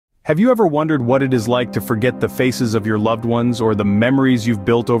Have you ever wondered what it is like to forget the faces of your loved ones or the memories you've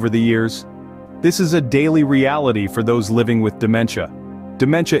built over the years? This is a daily reality for those living with dementia.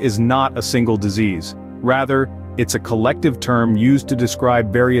 Dementia is not a single disease. Rather, it's a collective term used to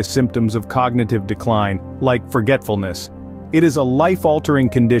describe various symptoms of cognitive decline, like forgetfulness. It is a life-altering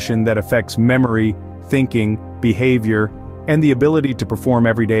condition that affects memory, thinking, behavior, and the ability to perform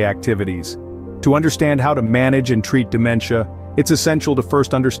everyday activities. To understand how to manage and treat dementia, it's essential to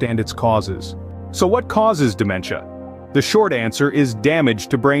first understand its causes. So what causes dementia? The short answer is damage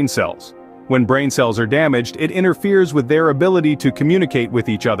to brain cells. When brain cells are damaged, it interferes with their ability to communicate with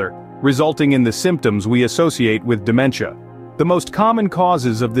each other, resulting in the symptoms we associate with dementia. The most common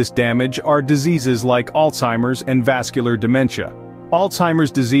causes of this damage are diseases like Alzheimer's and vascular dementia.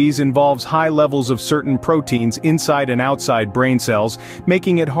 Alzheimer's disease involves high levels of certain proteins inside and outside brain cells,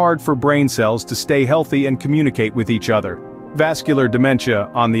 making it hard for brain cells to stay healthy and communicate with each other. Vascular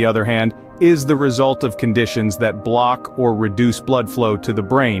dementia, on the other hand, is the result of conditions that block or reduce blood flow to the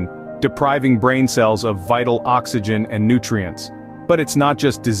brain, depriving brain cells of vital oxygen and nutrients. But it's not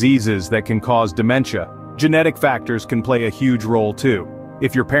just diseases that can cause dementia. Genetic factors can play a huge role too.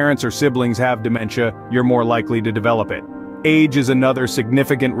 If your parents or siblings have dementia, you're more likely to develop it. Age is another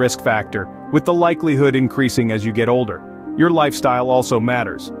significant risk factor, with the likelihood increasing as you get older. Your lifestyle also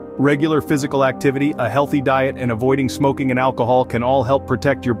matters. Regular physical activity, a healthy diet, and avoiding smoking and alcohol can all help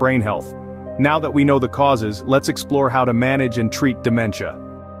protect your brain health. Now that we know the causes, let's explore how to manage and treat dementia.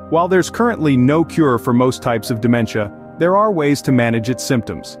 While there's currently no cure for most types of dementia, there are ways to manage its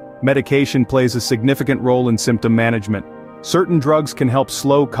symptoms. Medication plays a significant role in symptom management. Certain drugs can help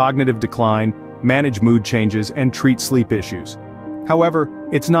slow cognitive decline, manage mood changes, and treat sleep issues. However,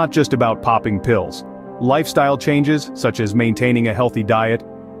 it's not just about popping pills. Lifestyle changes, such as maintaining a healthy diet,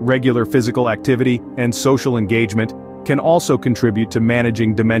 regular physical activity, and social engagement, can also contribute to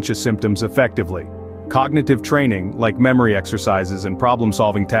managing dementia symptoms effectively. Cognitive training, like memory exercises and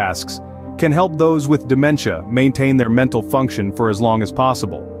problem-solving tasks, can help those with dementia maintain their mental function for as long as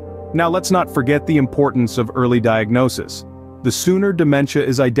possible. Now let's not forget the importance of early diagnosis. The sooner dementia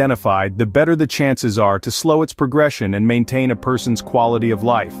is identified, the better the chances are to slow its progression and maintain a person's quality of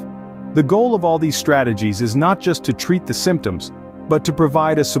life. The goal of all these strategies is not just to treat the symptoms, but to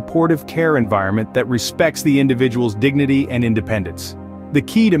provide a supportive care environment that respects the individual's dignity and independence. The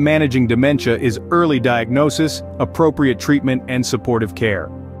key to managing dementia is early diagnosis, appropriate treatment, and supportive care.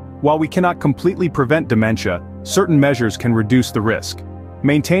 While we cannot completely prevent dementia, certain measures can reduce the risk.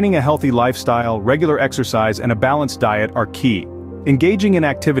 Maintaining a healthy lifestyle, regular exercise, and a balanced diet are key. Engaging in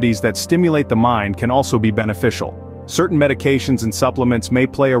activities that stimulate the mind can also be beneficial. Certain medications and supplements may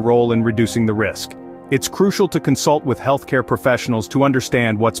play a role in reducing the risk. It's crucial to consult with healthcare professionals to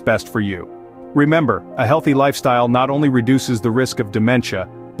understand what's best for you. Remember, a healthy lifestyle not only reduces the risk of dementia,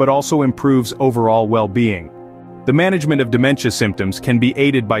 but also improves overall well-being. The management of dementia symptoms can be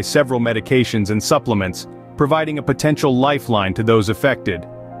aided by several medications and supplements, providing a potential lifeline to those affected.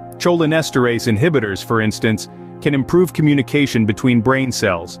 Cholinesterase inhibitors, for instance, can improve communication between brain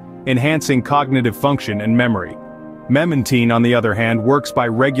cells, enhancing cognitive function and memory. Memantine, on the other hand, works by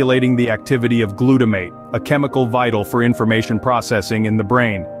regulating the activity of glutamate, a chemical vital for information processing in the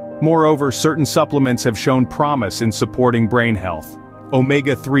brain. Moreover, certain supplements have shown promise in supporting brain health.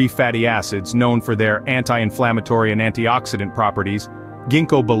 Omega-3 fatty acids, known for their anti-inflammatory and antioxidant properties,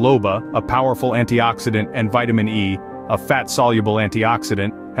 ginkgo biloba, a powerful antioxidant, and vitamin E, a fat-soluble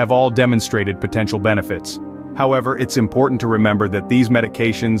antioxidant, have all demonstrated potential benefits. However, it's important to remember that these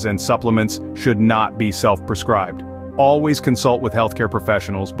medications and supplements should not be self-prescribed. Always consult with healthcare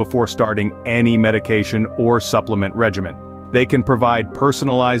professionals before starting any medication or supplement regimen. They can provide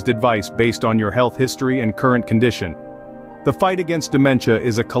personalized advice based on your health history and current condition. The fight against dementia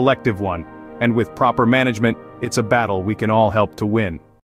is a collective one, and with proper management, it's a battle we can all help to win.